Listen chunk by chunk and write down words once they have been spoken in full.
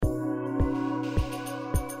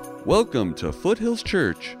Welcome to Foothills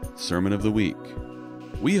Church Sermon of the Week.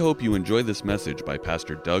 We hope you enjoy this message by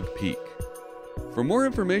Pastor Doug Peak. For more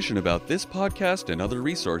information about this podcast and other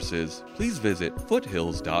resources, please visit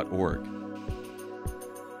foothills.org.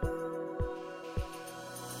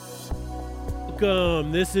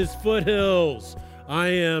 Welcome. This is Foothills. I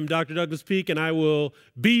am Dr. Douglas Peak, and I will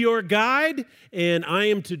be your guide, and I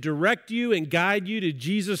am to direct you and guide you to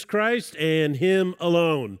Jesus Christ and Him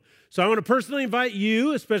alone. So I want to personally invite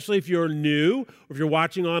you, especially if you're new or if you're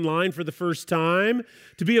watching online for the first time,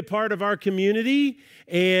 to be a part of our community.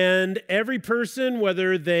 And every person,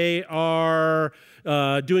 whether they are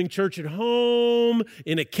doing church at home,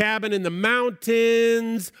 in a cabin in the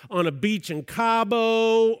mountains, on a beach in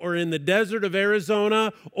Cabo, or in the desert of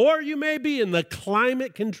Arizona, or you may be in the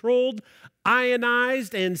climate-controlled,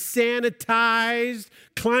 ionized, and sanitized,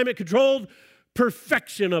 climate-controlled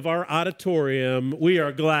perfection of our auditorium, we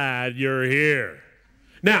are glad you're here.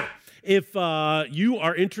 Now, if you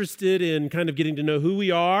are interested in kind of getting to know who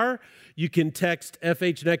we are, you can text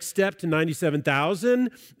FH Next Step to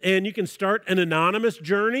 97,000, and you can start an anonymous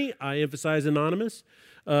journey, I emphasize anonymous,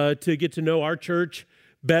 to get to know our church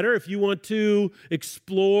better. If you want to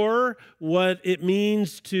explore what it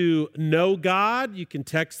means to know God, you can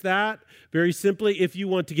text that very simply. If you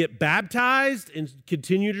want to get baptized and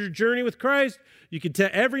continue your journey with Christ, you can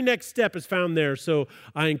every next step is found there, so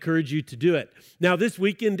I encourage you to do it. Now, this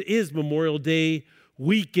weekend is Memorial Day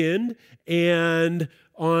weekend, and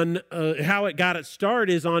on how it got its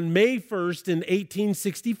start is on May 1st in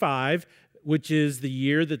 1865, which is the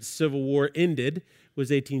year that the Civil War ended,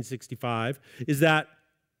 was 1865, is that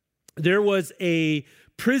there was a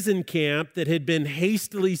prison camp that had been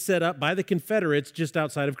hastily set up by the Confederates just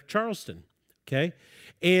outside of Charleston, okay?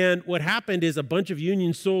 And what happened is a bunch of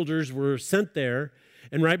Union soldiers were sent there,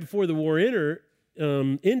 and right before the war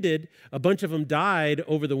ended, a bunch of them died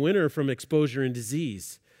over the winter from exposure and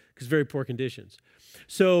disease because very poor conditions.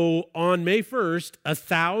 So on May 1st,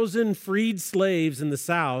 1,000 freed slaves in the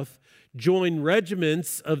South joined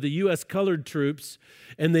regiments of the U.S. colored troops,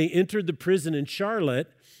 and they entered the prison in Charlotte,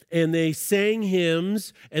 and they sang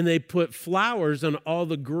hymns, and they put flowers on all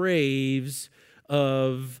the graves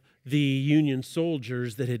of the Union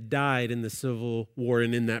soldiers that had died in the Civil War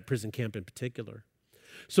and in that prison camp in particular.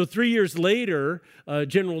 So 3 years later,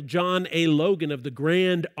 General John A. Logan of the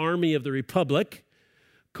Grand Army of the Republic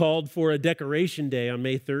called for a Decoration Day on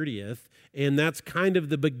May 30th, and that's kind of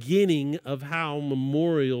the beginning of how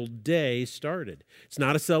Memorial Day started. It's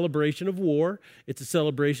not a celebration of war. It's a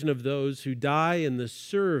celebration of those who die in the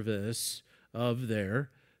service of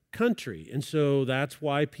their country. And so that's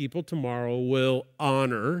why people tomorrow will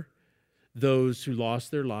honor those who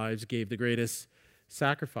lost their lives, gave the greatest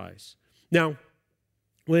sacrifice. Now,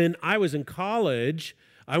 when I was in college,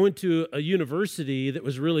 I went to a university that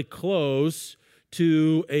was really close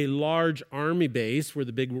to a large army base where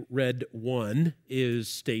the Big Red One is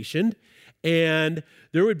stationed. And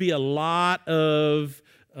there would be a lot of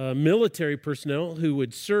military personnel who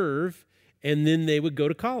would serve, and then they would go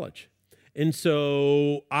to college. And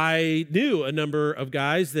so I knew a number of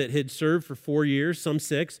guys that had served for 4 years, some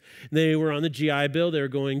 6. They were on the GI Bill. They were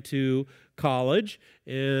going to college,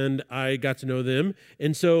 and I got to know them.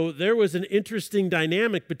 And so there was an interesting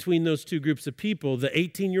dynamic between those two groups of people, the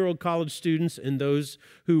 18-year-old college students and those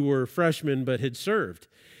who were freshmen but had served.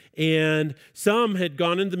 And some had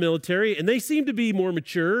gone into the military, and they seemed to be more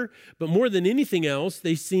mature, but more than anything else,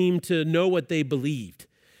 they seemed to know what they believed.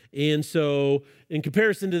 And so in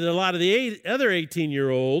comparison to a lot of the other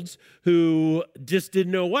 18-year-olds who just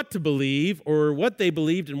didn't know what to believe or what they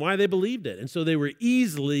believed and why they believed it. And so they were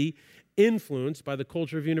easily influenced by the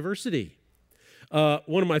culture of university.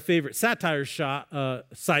 One of my favorite satire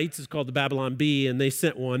sites is called the Babylon Bee, and they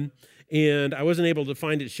sent one. And I wasn't able to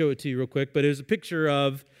find it, show it to you real quick, but it was a picture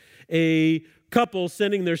of a couple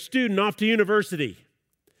sending their student off to university.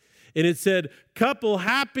 And it said, couple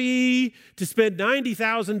happy to spend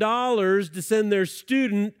 $90,000 to send their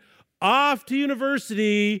student off to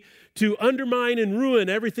university to undermine and ruin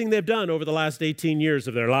everything they've done over the last 18 years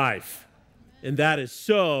of their life. And that is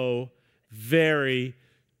so very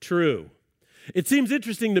true. It seems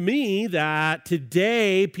interesting to me that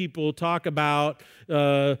today people talk about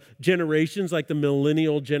generations like the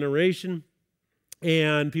millennial generation,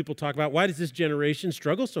 and people talk about why does this generation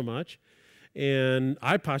struggle so much? And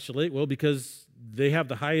I postulate, well, because they have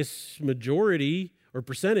the highest majority or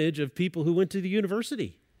percentage of people who went to the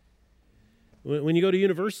university. When you go to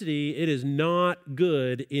university, it is not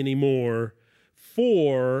good anymore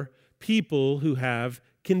for people who have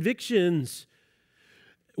convictions.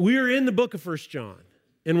 We're in the book of 1 John.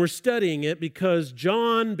 And we're studying it because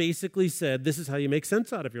John basically said, this is how you make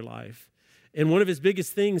sense out of your life. And one of his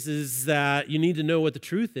biggest things is that you need to know what the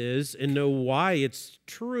truth is and know why it's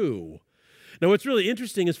true. Now, what's really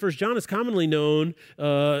interesting is 1 John is commonly known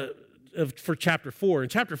for chapter 4.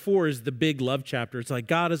 And chapter 4 is the big love chapter. It's like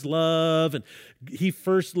God is love, and he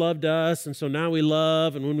first loved us, and so now we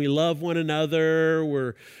love. And when we love one another,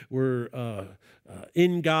 we're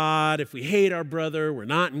in God. If we hate our brother, we're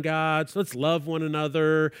not in God. So let's love one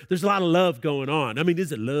another. There's a lot of love going on. I mean,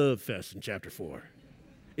 there's a love fest in chapter 4.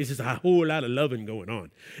 It's just a whole lot of loving going on.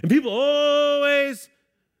 And people always,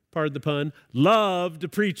 pardon the pun, love to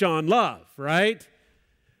preach on love, right?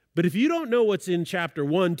 But if you don't know what's in chapter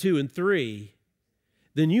 1, 2, and 3,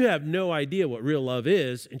 then you have no idea what real love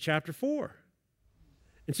is in chapter 4.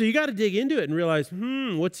 And so you got to dig into it and realize,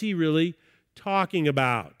 what's he really talking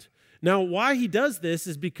about? Now, why he does this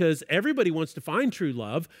is because everybody wants to find true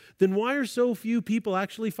love. Then why are so few people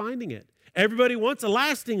actually finding it? Everybody wants a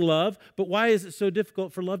lasting love, but why is it so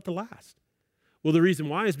difficult for love to last? Well, the reason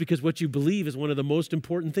why is because what you believe is one of the most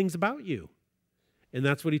important things about you. And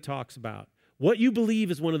that's what he talks about. What you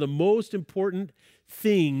believe is one of the most important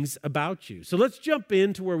things about you. So let's jump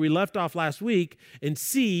into where we left off last week and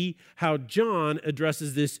see how John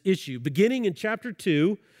addresses this issue. Beginning in chapter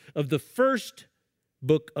 2 of the first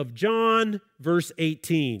book of John, verse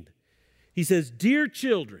 18. He says, "Dear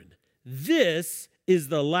children, this is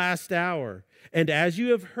the last hour. And as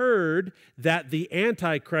you have heard that the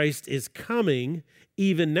Antichrist is coming,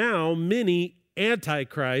 even now many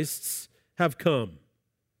Antichrists have come.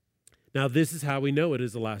 Now this is how we know it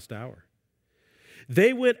is the last hour.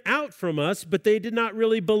 They went out from us, but they did not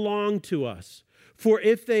really belong to us. For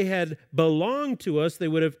if they had belonged to us, they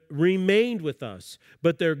would have remained with us.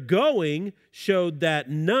 But their going showed that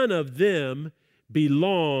none of them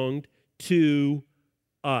belonged to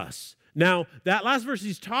us." Now, that last verse,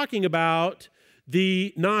 he's talking about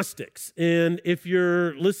the Gnostics. And if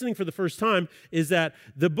you're listening for the first time, is that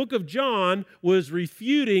the book of John was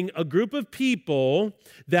refuting a group of people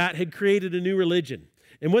that had created a new religion.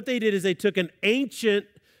 And what they did is they took an ancient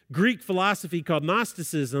Greek philosophy called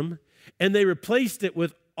Gnosticism, and they replaced it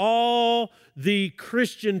with all the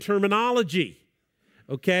Christian terminology.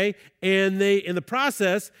 Okay? And in the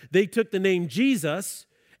process, they took the name Jesus,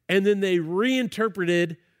 and then they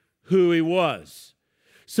reinterpreted who he was.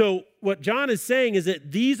 So what John is saying is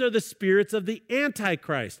that these are the spirits of the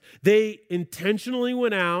Antichrist. They intentionally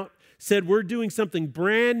went out, said we're doing something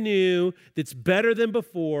brand new that's better than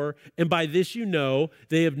before, and by this you know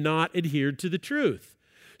they have not adhered to the truth.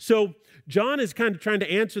 So John is kind of trying to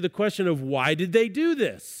answer the question of why did they do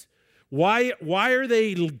this? Why are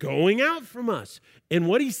they going out from us? And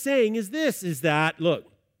what he's saying is this, is that, look,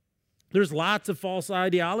 there's lots of false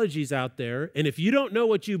ideologies out there, and if you don't know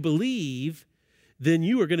what you believe, then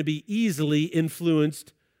you are going to be easily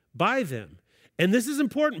influenced by them. And this is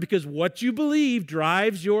important because what you believe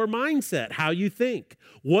drives your mindset, how you think.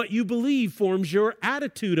 What you believe forms your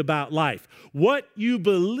attitude about life. What you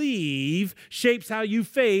believe shapes how you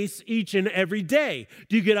face each and every day.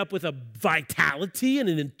 Do you get up with a vitality and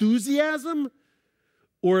an enthusiasm,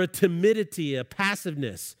 or a timidity, a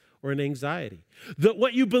passiveness, or an anxiety?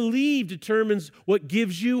 What you believe determines what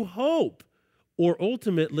gives you hope, or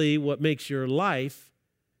ultimately what makes your life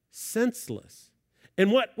senseless.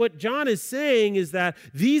 And what John is saying is that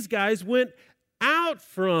these guys went out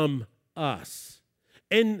from us,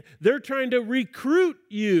 and they're trying to recruit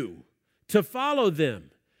you to follow them.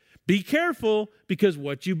 Be careful, because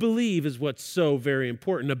what you believe is what's so very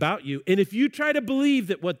important about you. And if you try to believe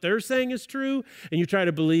that what they're saying is true, and you try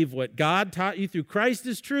to believe what God taught you through Christ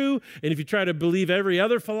is true, and if you try to believe every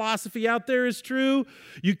other philosophy out there is true,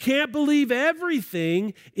 you can't believe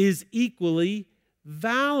everything is equally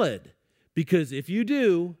valid. Because if you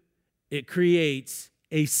do, it creates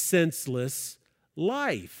a senseless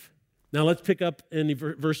life. Now let's pick up in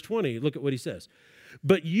verse 20. Look at what he says.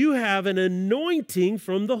 "But you have an anointing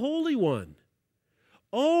from the Holy One."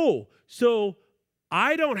 Oh, so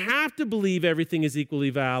I don't have to believe everything is equally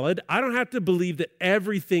valid. I don't have to believe that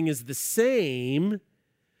everything is the same,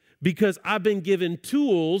 because I've been given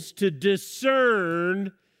tools to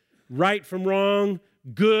discern right from wrong,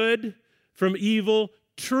 good from evil,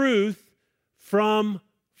 truth from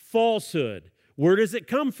falsehood. Where does it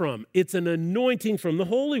come from? It's an anointing from the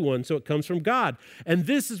Holy One, so it comes from God. And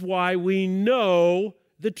this is why we know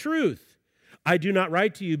the truth. I do not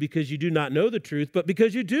write to you because you do not know the truth, but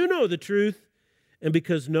because you do know the truth, and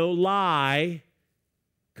because no lie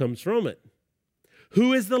comes from it.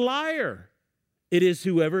 Who is the liar? It is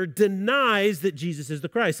whoever denies that Jesus is the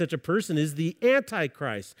Christ. Such a person is the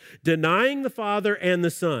Antichrist, denying the Father and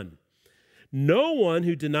the Son. No one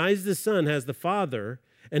who denies the Son has the Father,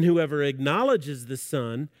 and whoever acknowledges the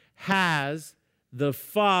Son has the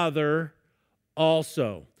Father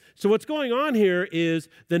also. So what's going on here is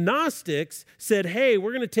the Gnostics said, hey,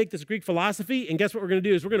 we're going to take this Greek philosophy, and guess what we're going to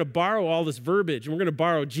do is we're going to borrow all this verbiage, and we're going to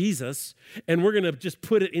borrow Jesus, and we're going to just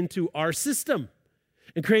put it into our system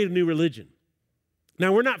and create a new religion.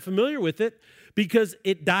 Now, we're not familiar with it because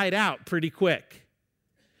it died out pretty quick.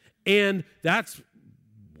 And that's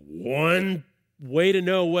one way to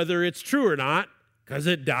know whether it's true or not, because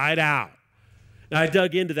it died out. Now, I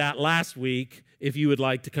dug into that last week, if you would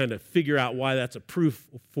like to kind of figure out why that's a proof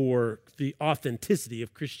for the authenticity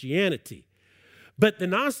of Christianity. But the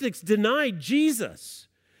Gnostics denied Jesus.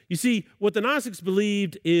 You see, what the Gnostics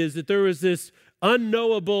believed is that there was this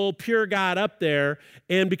unknowable, pure God up there,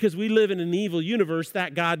 and because we live in an evil universe,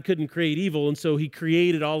 that God couldn't create evil, and so he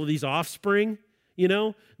created all of these offspring,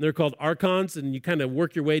 and they're called archons, and you kind of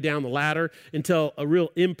work your way down the ladder until a real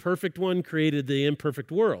imperfect one created the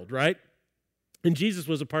imperfect world, right? And Jesus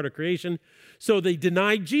was a part of creation. So they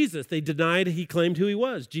denied Jesus. They denied he claimed who he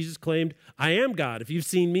was. Jesus claimed, I am God. If you've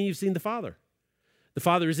seen me, you've seen the Father. The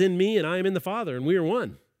Father is in me, and I am in the Father, and we are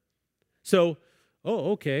one. So,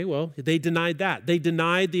 okay, well, they denied that. They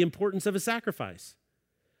denied the importance of a sacrifice.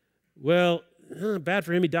 Well, bad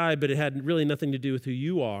for him, he died, but it had really nothing to do with who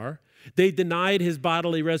you are. They denied his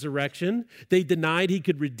bodily resurrection. They denied he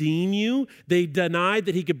could redeem you. They denied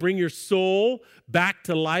that he could bring your soul back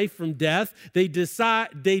to life from death. They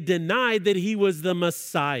denied that he was the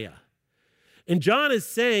Messiah. And John is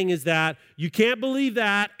saying is that you can't believe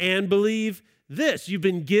that and believe this. You've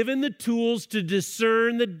been given the tools to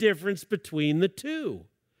discern the difference between the two.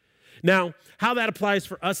 Now, how that applies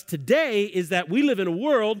for us today is that we live in a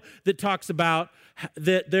world that talks about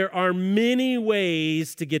that there are many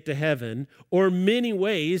ways to get to heaven or many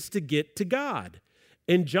ways to get to God.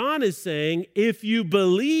 And John is saying, if you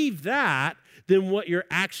believe that, then what you're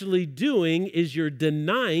actually doing is you're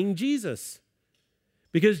denying Jesus.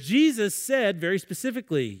 Because Jesus said very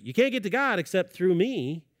specifically, you can't get to God except through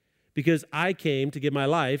me, because I came to give my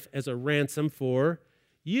life as a ransom for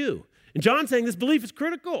you. And John's saying this belief is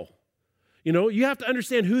critical. You have to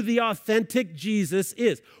understand who the authentic Jesus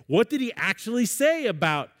is. What did he actually say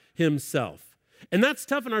about himself? And that's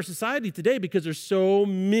tough in our society today because there's so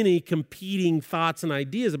many competing thoughts and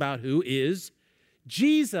ideas about who is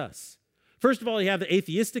Jesus. First of all, you have the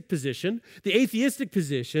atheistic position. The atheistic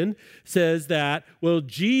position says that, well,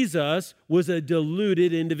 Jesus was a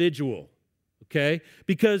deluded individual. Okay?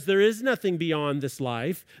 Because there is nothing beyond this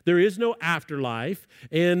life. There is no afterlife,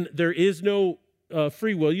 and there is no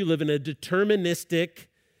free will. You live in a deterministic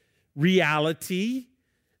reality.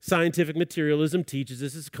 Scientific materialism teaches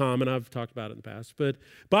this. It's common. I've talked about it in the past. But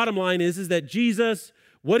bottom line is that Jesus,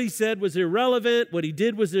 what he said was irrelevant. What he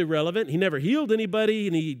did was irrelevant. He never healed anybody,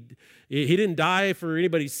 and he didn't die for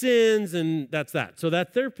anybody's sins, and that's that. So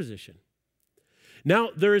that's their position. Now,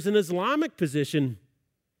 there is an Islamic position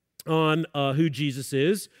on who Jesus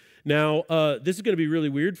is. Now, this is going to be really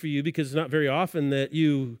weird for you because it's not very often that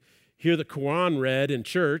you hear the Quran read in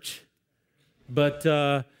church.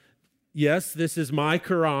 But yes, this is my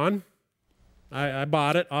Quran. I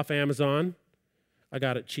bought it off Amazon. I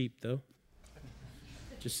got it cheap, though.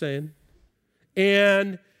 Just saying.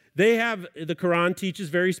 And the Quran teaches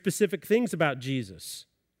very specific things about Jesus.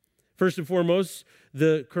 First and foremost,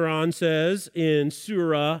 the Quran says in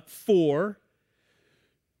Surah 4,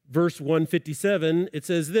 verse 157, it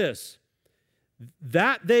says this,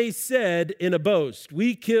 that they said in a boast,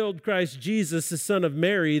 we killed Christ Jesus, the son of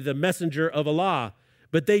Mary, the messenger of Allah.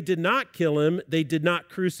 But they did not kill him. They did not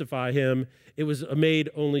crucify him. It was made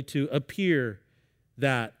only to appear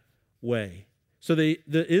that way. So the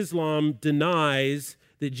Islam denies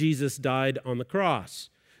that Jesus died on the cross.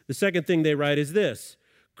 The second thing they write is this,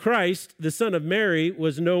 Christ, the son of Mary,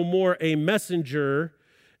 was no more a messenger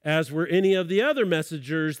as were any of the other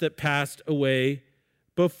messengers that passed away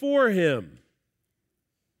before him.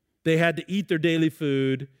 They had to eat their daily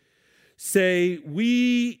food. Say,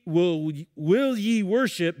 will ye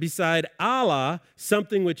worship beside Allah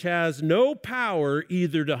something which has no power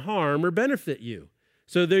either to harm or benefit you?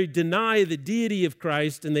 So they deny the deity of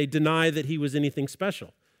Christ and they deny that he was anything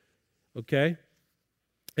special. Okay?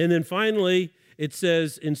 And then finally, it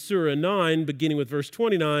says in Surah 9, beginning with verse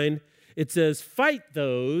 29, it says, fight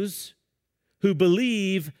those who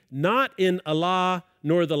believe not in Allah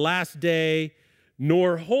nor the last day,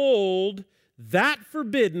 nor hold that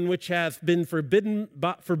forbidden which hath been forbidden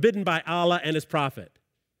by Allah and his prophet,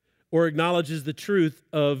 or acknowledges the truth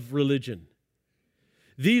of religion.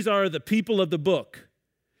 These are the people of the book,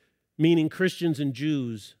 meaning Christians and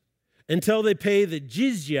Jews, until they pay the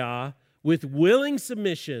jizya, with willing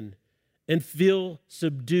submission and feel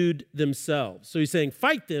subdued themselves. So he's saying,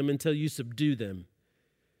 fight them until you subdue them.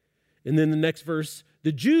 And then the next verse,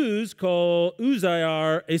 the Jews call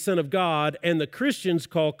Uzziah a son of God, and the Christians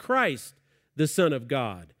call Christ the Son of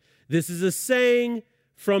God. This is a saying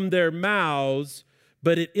from their mouths,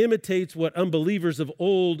 but it imitates what unbelievers of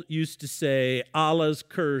old used to say, Allah's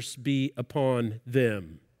curse be upon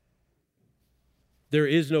them. There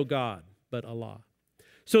is no God but Allah.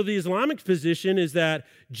 So the Islamic position is that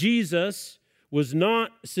Jesus was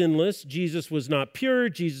not sinless. Jesus was not pure.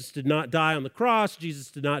 Jesus did not die on the cross. Jesus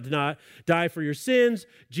did not die for your sins.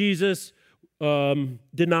 Jesus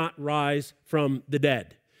did not rise from the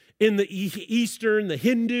dead. In the Eastern, the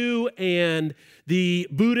Hindu and the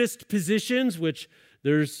Buddhist positions, which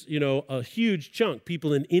there's, a huge chunk,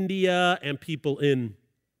 people in India and people in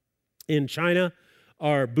China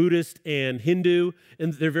are Buddhist and Hindu,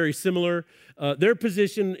 and they're very similar. Their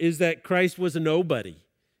position is that Christ was a nobody,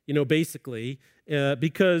 basically,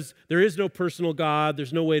 because there is no personal God.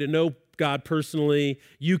 There's no way to know God personally.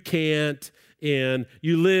 You can't, and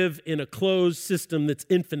you live in a closed system that's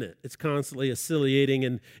infinite. It's constantly oscillating,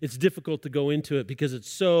 and it's difficult to go into it because it's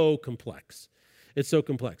so complex. It's so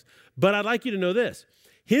complex. But I'd like you to know this.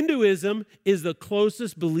 Hinduism is the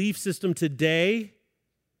closest belief system today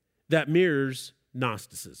that mirrors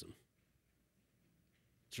Gnosticism.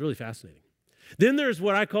 It's really fascinating. Then there's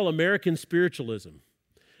what I call American spiritualism.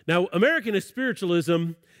 Now, American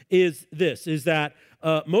spiritualism is this, is that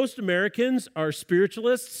most Americans are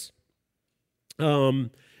spiritualists.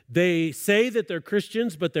 They say that they're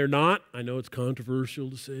Christians, but they're not. I know it's controversial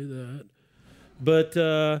to say that. But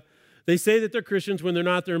they say that they're Christians when they're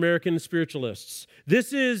not. They're American spiritualists.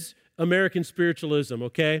 This is American spiritualism,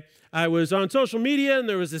 okay? I was on social media, and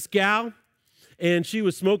there was this gal, and she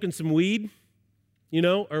was smoking some weed,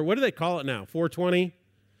 or what do they call it now? 420?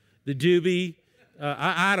 The doobie?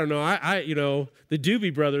 I don't know. The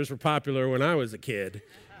Doobie Brothers were popular when I was a kid.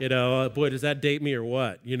 Boy, does that date me or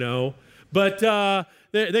what? But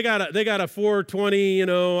they got a 420.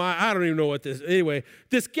 I don't even know what this. Anyway,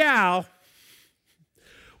 this gal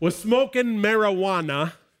was smoking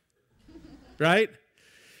marijuana, right?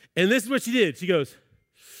 And this is what she did. She goes,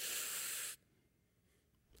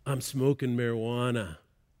 "I'm smoking marijuana."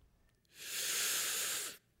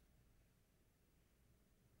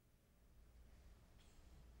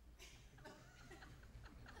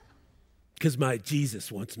 Because my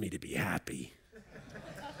Jesus wants me to be happy.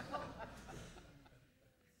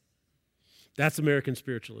 That's American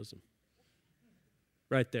spiritualism.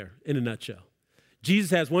 Right there, in a nutshell.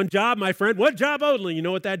 Jesus has one job, my friend, one job only. You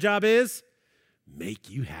know what that job is? Make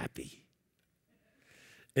you happy.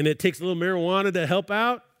 And it takes a little marijuana to help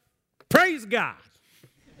out. Praise God.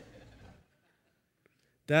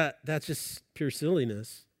 That's just pure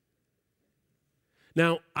silliness.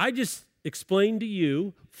 Now, I just explained to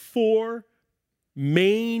you 4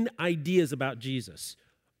 main ideas about Jesus.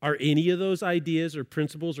 Are any of those ideas or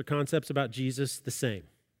principles or concepts about Jesus the same?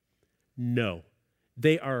 No.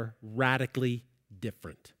 They are radically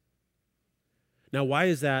different. Now, why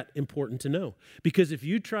is that important to know? Because if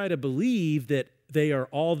you try to believe that they are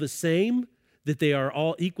all the same, that they are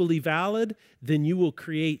all equally valid, then you will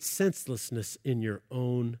create senselessness in your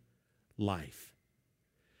own life.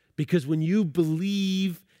 Because when you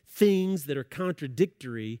believe things that are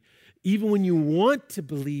contradictory, even when you want to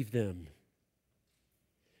believe them,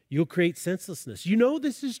 you'll create senselessness. You know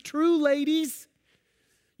this is true, ladies.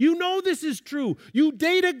 You know this is true. You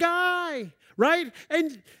date a guy, right?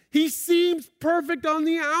 And he seems perfect on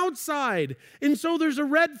the outside. And so there's a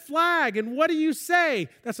red flag. And what do you say?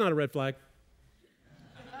 That's not a red flag.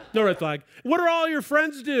 No red flag. What do all your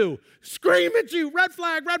friends do? Scream at you, red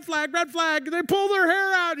flag, red flag, red flag. They pull their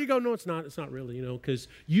hair out. You go, no, it's not. It's not really, because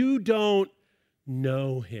you don't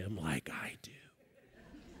know him like I do.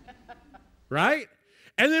 Right?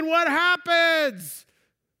 And then what happens?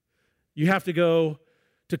 You have to go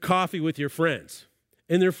to coffee with your friends.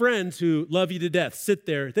 And their friends who love you to death sit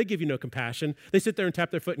there. They give you no compassion. They sit there and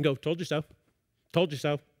tap their foot and go, told you so, told you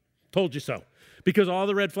so, told you so. Because all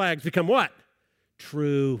the red flags become what?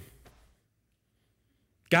 True.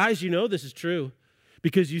 Guys, you know this is true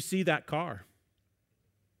because you see that car.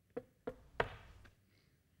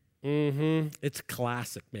 It's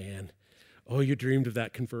classic, man. Oh, you dreamed of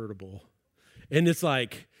that convertible. And it's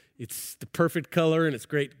like, it's the perfect color and it's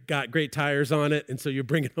great, got great tires on it. And so you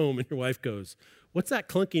bring it home and your wife goes, what's that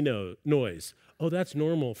clunky noise? Oh, that's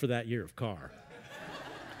normal for that year of car.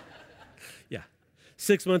 Yeah.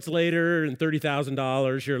 6 months later and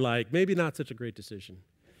 $30,000, you're like, maybe not such a great decision.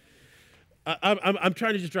 I'm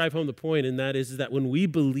trying to just drive home the point, and that is that when we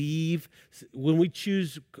believe, when we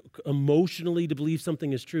choose emotionally to believe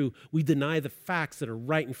something is true, we deny the facts that are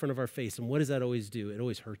right in front of our face. And what does that always do? It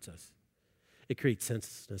always hurts us. It creates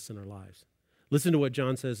senselessness in our lives. Listen to what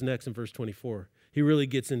John says next in verse 24. He really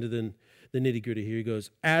gets into the nitty-gritty here. He goes,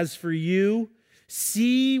 as for you,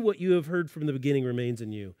 see what you have heard from the beginning remains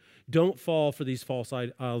in you. Don't fall for these false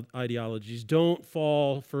ideologies. Don't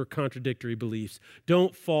fall for contradictory beliefs.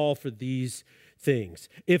 Don't fall for these things.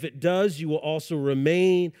 If it does, you will also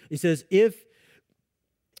remain. He says,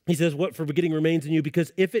 what for beginning remains in you?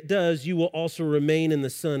 Because if it does, you will also remain in the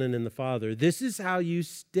Son and in the Father. This is how you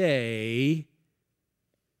stay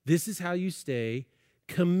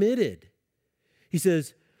committed. He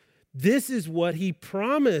says, this is what he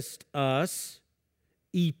promised us,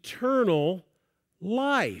 eternal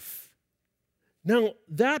life. Now,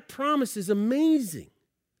 that promise is amazing.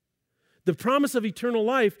 The promise of eternal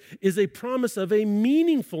life is a promise of a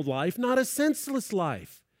meaningful life, not a senseless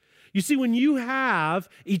life. You see, when you have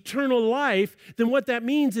eternal life, then what that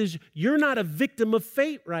means is you're not a victim of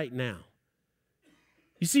fate right now.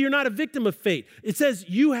 You see, you're not a victim of fate. It says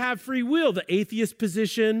you have free will. The atheist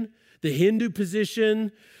position, the Hindu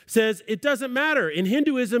position says it doesn't matter. In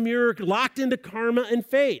Hinduism, you're locked into karma and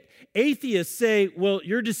fate. Atheists say, well,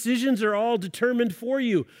 your decisions are all determined for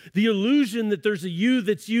you. The illusion that there's a you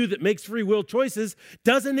that makes free will choices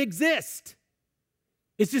doesn't exist.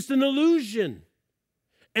 It's just an illusion.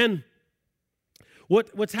 And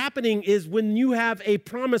what's happening is when you have a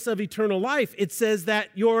promise of eternal life, it says that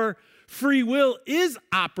your free will is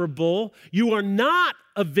operable. You are not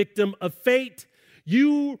a victim of fate.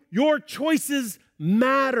 Your choices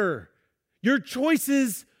matter. Your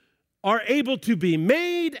choices are able to be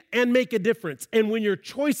made and make a difference. And when your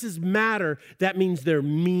choices matter, that means they're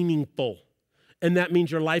meaningful. And that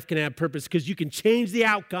means your life can have purpose because you can change the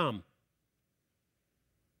outcome.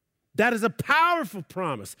 That is a powerful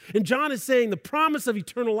promise. And John is saying the promise of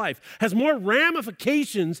eternal life has more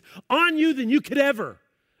ramifications on you than you could ever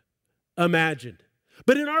imagine.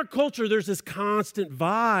 But in our culture, there's this constant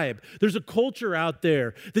vibe. There's a culture out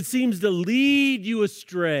there that seems to lead you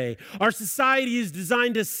astray. Our society is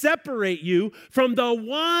designed to separate you from the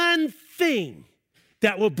one thing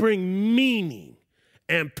that will bring meaning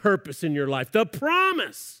and purpose in your life, the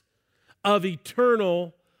promise of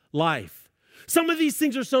eternal life. Some of these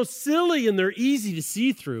things are so silly and they're easy to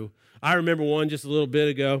see through. I remember one just a little bit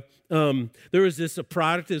ago. There was a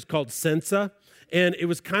product that's called Sensa. And it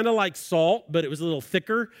was kind of like salt, but it was a little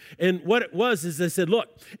thicker. And what it was is they said, look,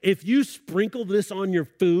 if you sprinkle this on your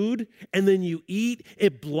food and then you eat,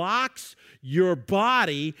 it blocks your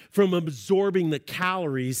body from absorbing the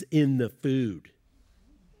calories in the food.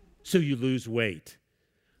 So you lose weight.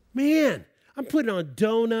 Man, I'm putting on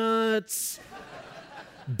donuts,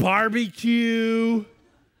 barbecue,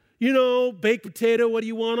 baked potato, what do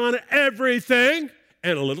you want on it? Everything,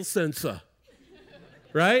 and a little Sensa,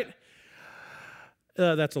 right?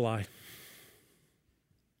 That's a lie.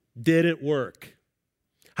 Didn't work.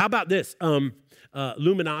 How about this?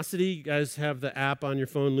 Luminosity. You guys have the app on your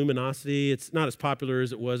phone, Luminosity. It's not as popular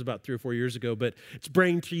as it was about 3 or 4 years ago, but it's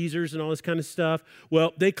brain teasers and all this kind of stuff.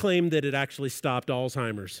 Well, they claim that it actually stopped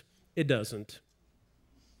Alzheimer's. It doesn't.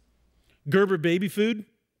 Gerber baby food.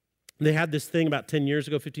 They had this thing about 10 years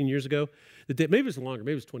ago, 15 years ago. Maybe it was longer.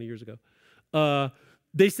 Maybe it was 20 years ago.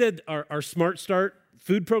 They said our Smart Start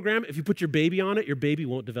food program, if you put your baby on it, your baby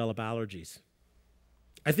won't develop allergies.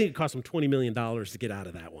 I think it cost them $20 million to get out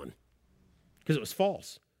of that one because it was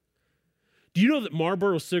false. Do you know that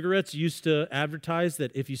Marlboro cigarettes used to advertise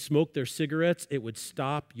that if you smoked their cigarettes, it would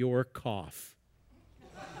stop your cough?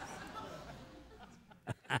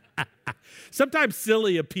 Sometimes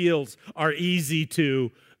silly appeals are easy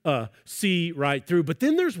to see right through, but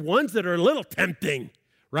then there's ones that are a little tempting,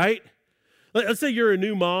 right? Let's say you're a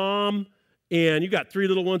new mom and you got 3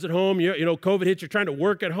 little ones at home. COVID hits, you're trying to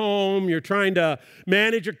work at home, you're trying to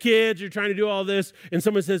manage your kids, you're trying to do all this, and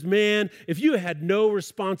someone says, man, if you had no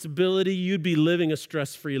responsibility, you'd be living a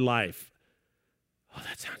stress-free life. Oh,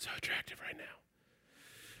 that sounds so attractive right now,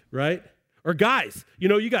 right? Or guys,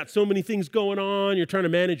 you got so many things going on. You're trying to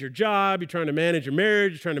manage your job. You're trying to manage your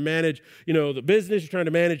marriage. You're trying to manage, the business. You're trying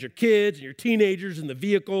to manage your kids and your teenagers and the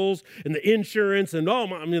vehicles and the insurance and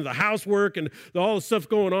the housework and all the stuff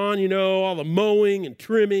going on, all the mowing and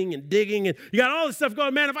trimming and digging. And you got all this stuff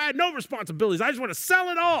going. Man, if I had no responsibilities, I just want to sell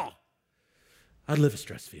it all. I'd live a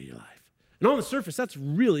stress-free life. And on the surface, that's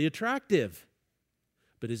really attractive.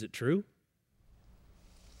 But is it true?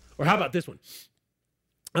 Or how about this one?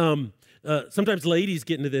 Sometimes ladies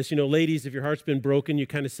get into this. Ladies, if your heart's been broken, you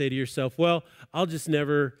kind of say to yourself, well, I'll just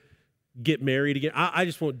never get married again. I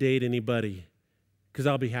just won't date anybody because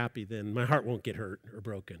I'll be happy then. My heart won't get hurt or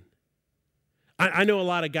broken. I know a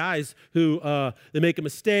lot of guys who they make a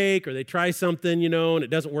mistake or they try something, and it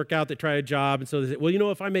doesn't work out. They try a job, and so they say,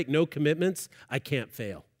 well, if I make no commitments, I can't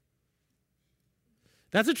fail.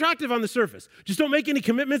 That's attractive on the surface. Just don't make any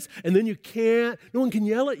commitments, and then no one can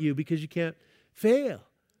yell at you because you can't fail.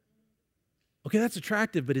 Okay, that's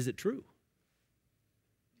attractive, but is it true?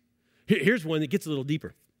 Here's one that gets a little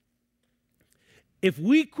deeper. If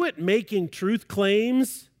we quit making truth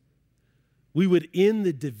claims, we would end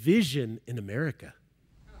the division in America.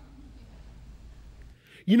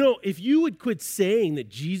 If you would quit saying that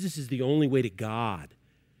Jesus is the only way to God,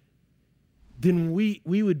 then we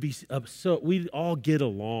would be so we'd all get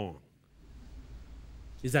along.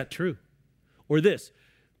 Is that true? Or this,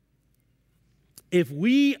 if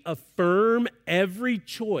we affirm every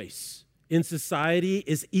choice in society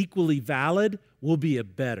is equally valid, we'll be a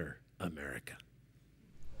better America.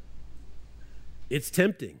 It's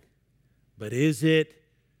tempting, but is it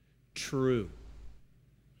true?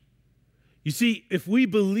 You see, if we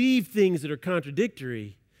believe things that are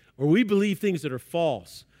contradictory, or we believe things that are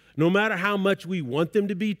false, no matter how much we want them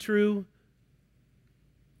to be true,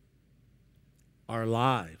 our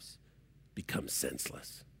lives become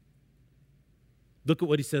senseless. Look at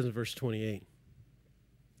what he says in verse 28.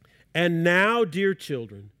 And now, dear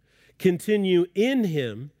children, continue in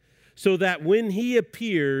him so that when he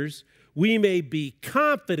appears, we may be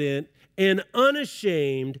confident and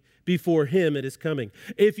unashamed before him at his coming.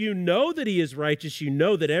 If you know that he is righteous, you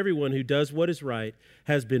know that everyone who does what is right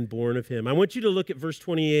has been born of him. I want you to look at verse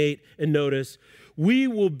 28 and notice, we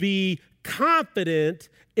will be confident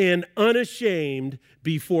and unashamed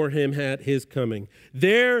before him at his coming.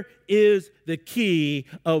 There is the key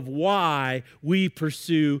of why we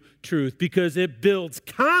pursue truth, because it builds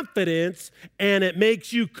confidence and it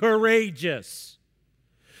makes you courageous.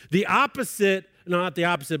 The opposite, not the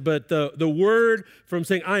opposite, but the word from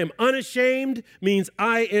saying I am unashamed means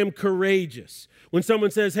I am courageous. When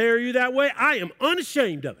someone says, hey, are you that way? I am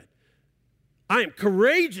unashamed of it. I am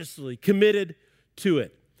courageously committed to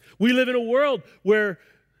it. We live in a world where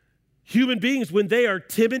human beings, when they are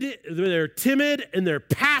timid and they're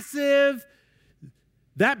passive,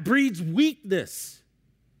 that breeds weakness.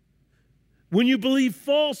 When you believe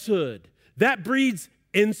falsehood, that breeds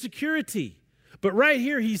insecurity. But right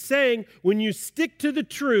here, he's saying when you stick to the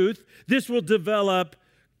truth, this will develop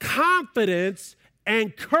confidence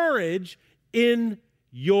and courage in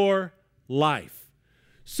your life.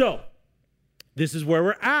 So, this is where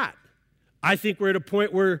we're at. I think we're at a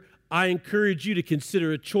point where I encourage you to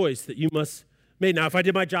consider a choice that you must make. Now, if I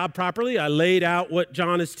did my job properly, I laid out what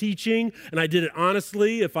John is teaching, and I did it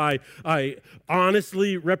honestly, if I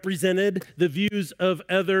honestly represented the views of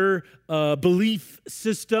other belief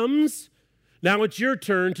systems, now it's your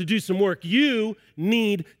turn to do some work. You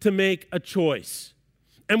need to make a choice.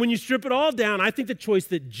 And when you strip it all down, I think the choice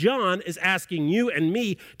that John is asking you and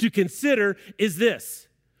me to consider is this.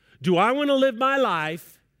 Do I want to live my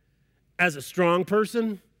life as a strong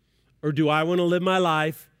person, or do I want to live my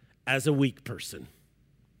life as a weak person?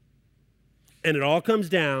 And it all comes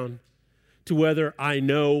down to whether I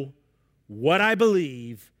know what I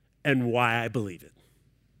believe and why I believe it.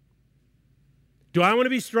 Do I want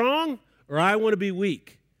to be strong, or I want to be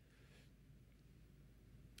weak?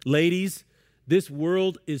 Ladies, this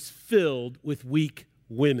world is filled with weak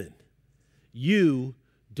women. You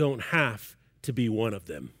don't have to be one of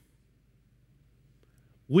them.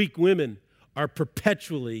 Weak women are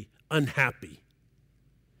perpetually unhappy.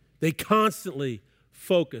 They constantly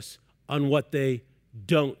focus on what they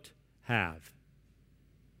don't have.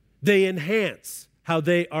 They enhance how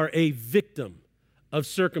they are a victim of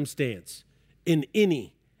circumstance in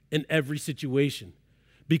any and every situation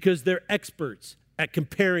because they're experts at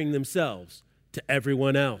comparing themselves to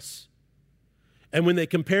everyone else. And when they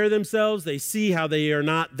compare themselves, they see how they are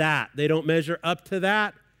not that. They don't measure up to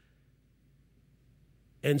that.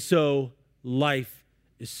 And so life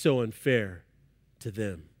is so unfair to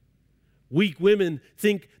them. Weak women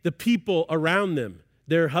think the people around them,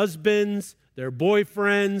 their husbands, their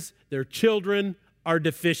boyfriends, their children, are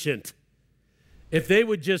deficient. If they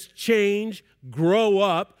would just change, grow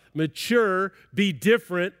up, mature, be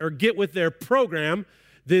different, or get with their program,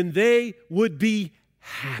 then they would be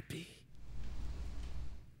happy.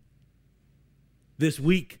 This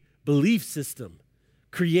weak belief system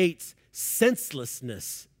creates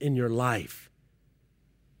senselessness in your life.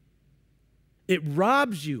 It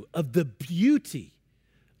robs you of the beauty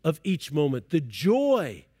of each moment, the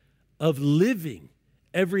joy of living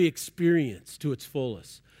every experience to its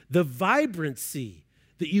fullest, the vibrancy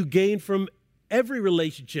that you gain from every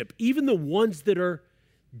relationship, even the ones that are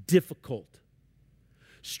difficult.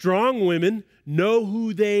 Strong women know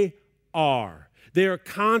who they are. They are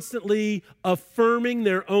constantly affirming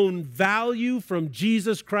their own value from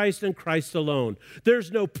Jesus Christ and Christ alone.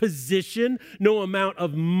 There's no position, no amount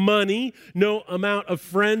of money, no amount of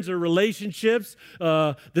friends or relationships,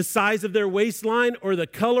 the size of their waistline or the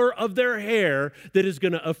color of their hair that is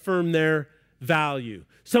going to affirm their value.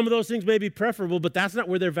 Some of those things may be preferable, but that's not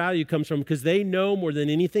where their value comes from, because they know more than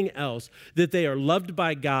anything else that they are loved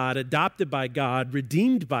by God, adopted by God,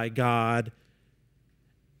 redeemed by God,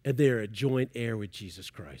 and they are a joint heir with Jesus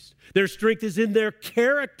Christ. Their strength is in their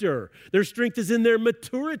character. Their strength is in their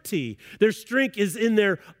maturity. Their strength is in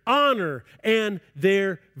their honor and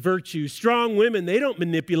their virtue. Strong women, they don't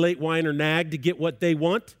manipulate, whine, or nag to get what they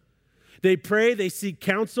want. They pray, they seek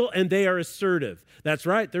counsel, and they are assertive. That's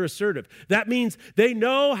right, they're assertive. That means they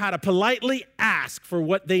know how to politely ask for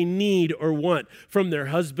what they need or want from their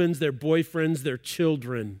husbands, their boyfriends, their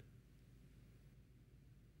children.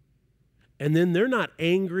 And then they're not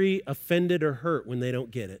angry, offended, or hurt when they don't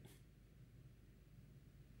get it.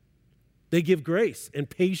 They give grace and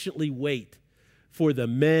patiently wait for the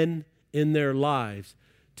men in their lives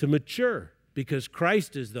to mature, because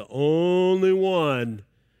Christ is the only one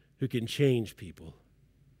who can change people.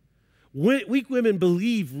 Weak women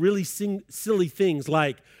believe really silly things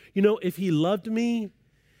like, if he loved me,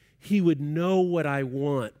 he would know what I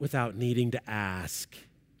want without needing to ask.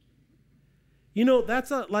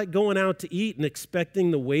 That's like going out to eat and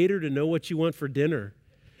expecting the waiter to know what you want for dinner.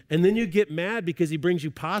 And then you get mad because he brings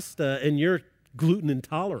you pasta and you're gluten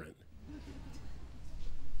intolerant.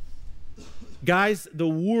 Guys, the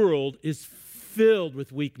world is filled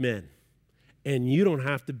with weak men, and you don't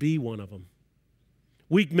have to be one of them.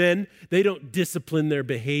 Weak men, they don't discipline their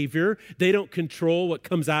behavior. They don't control what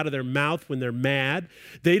comes out of their mouth when they're mad.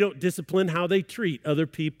 They don't discipline how they treat other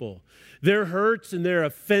people. Their hurts and their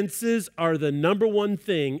offenses are the number one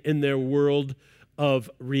thing in their world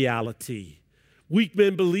of reality. Weak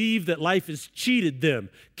men believe that life has cheated them,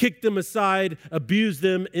 kicked them aside, abused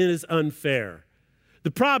them, and is unfair.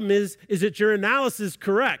 The problem is that your analysis is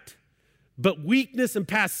correct, but weakness and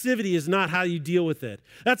passivity is not how you deal with it.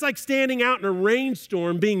 That's like standing out in a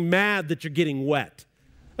rainstorm being mad that you're getting wet.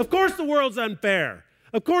 Of course the world's unfair.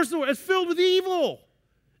 Of course it's filled with evil.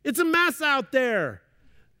 It's a mess out there.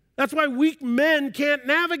 That's why weak men can't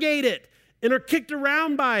navigate it and are kicked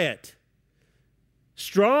around by it.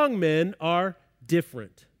 Strong men are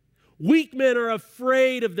different. Weak men are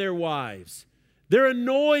afraid of their wives. They're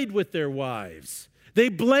annoyed with their wives. They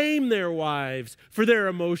blame their wives for their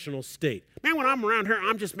emotional state. Man, when I'm around her,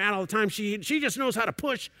 I'm just mad all the time. She just knows how to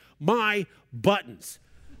push my buttons.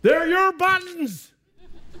 They're your buttons.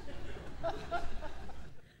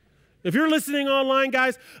 If you're listening online,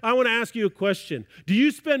 guys, I want to ask you a question. Do you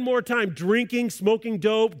spend more time drinking, smoking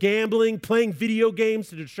dope, gambling, playing video games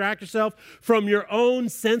to distract yourself from your own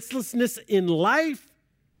senselessness in life?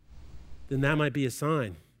 Then that might be a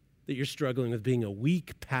sign that you're struggling with being a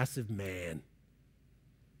weak, passive man.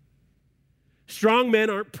 Strong men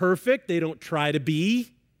aren't perfect. They don't try to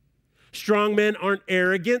be. Strong men aren't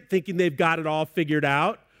arrogant, thinking they've got it all figured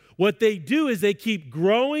out. What they do is they keep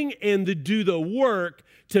growing and to do the work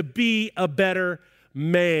to be a better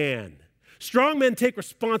man. Strong men take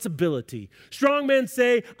responsibility. Strong men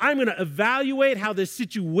say, I'm going to evaluate how this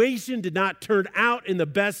situation did not turn out in the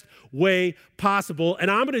best way possible, and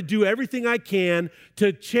I'm going to do everything I can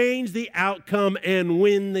to change the outcome and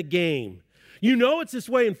win the game. It's this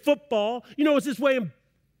way in football. It's this way in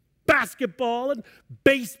basketball and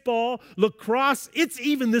baseball, lacrosse. It's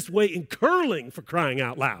even this way in curling, for crying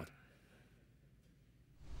out loud.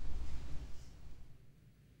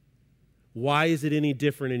 Why is it any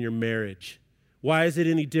different in your marriage? Why is it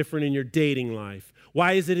any different in your dating life?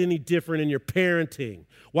 Why is it any different in your parenting?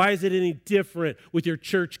 Why is it any different with your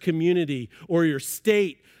church community or your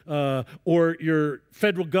state or your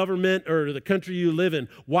federal government or the country you live in?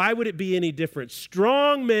 Why would it be any different?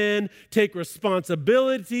 Strong men take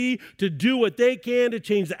responsibility to do what they can to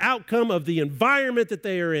change the outcome of the environment that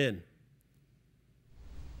they are in.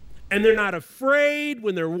 And they're not afraid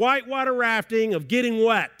when they're whitewater rafting of getting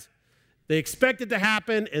wet. They expect it to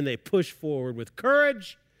happen, and they push forward with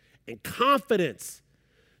courage and confidence.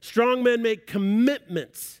 Strong men make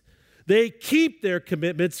commitments. They keep their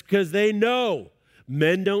commitments because they know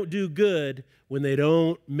men don't do good when they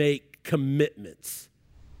don't make commitments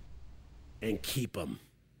and keep them.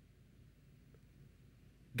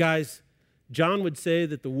 Guys, John would say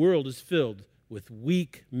that the world is filled with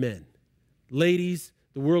weak men. Ladies,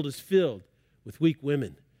 the world is filled with weak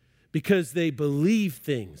women because they believe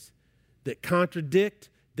things that contradict,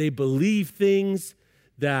 They believe things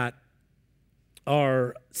that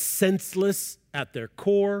are senseless at their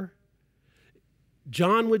core.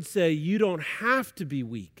 John would say, you don't have to be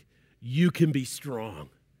weak. You can be strong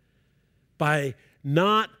by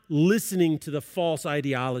not listening to the false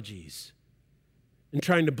ideologies and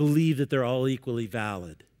trying to believe that they're all equally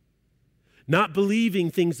valid. Not believing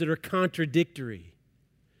things that are contradictory,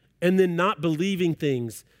 and then not believing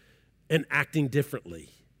things and acting differently.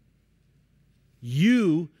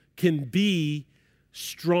 You can be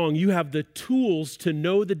strong. You have the tools to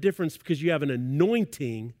know the difference because you have an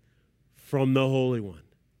anointing from the Holy One.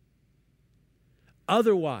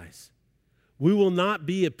 Otherwise, we will not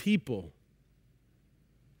be a people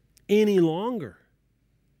any longer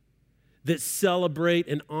that celebrate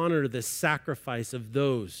and honor the sacrifice of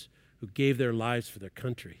those who gave their lives for their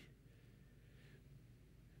country.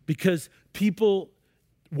 Because people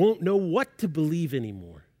won't know what to believe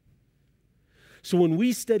anymore. So when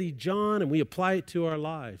we study John and we apply it to our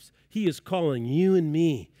lives, he is calling you and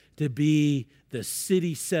me to be the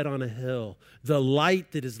city set on a hill, the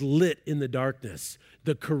light that is lit in the darkness,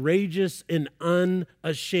 the courageous and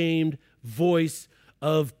unashamed voice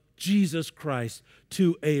of Jesus Christ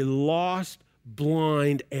to a lost,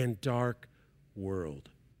 blind, and dark world.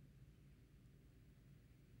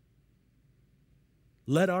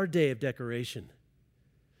 Let our day of decoration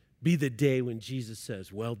be the day when Jesus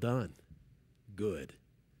says, well done, good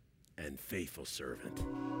and faithful servant.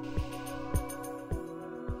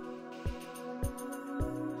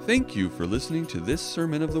 Thank you for listening to this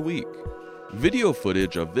Sermon of the Week. Video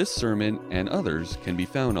footage of this sermon and others can be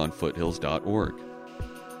found on foothills.org.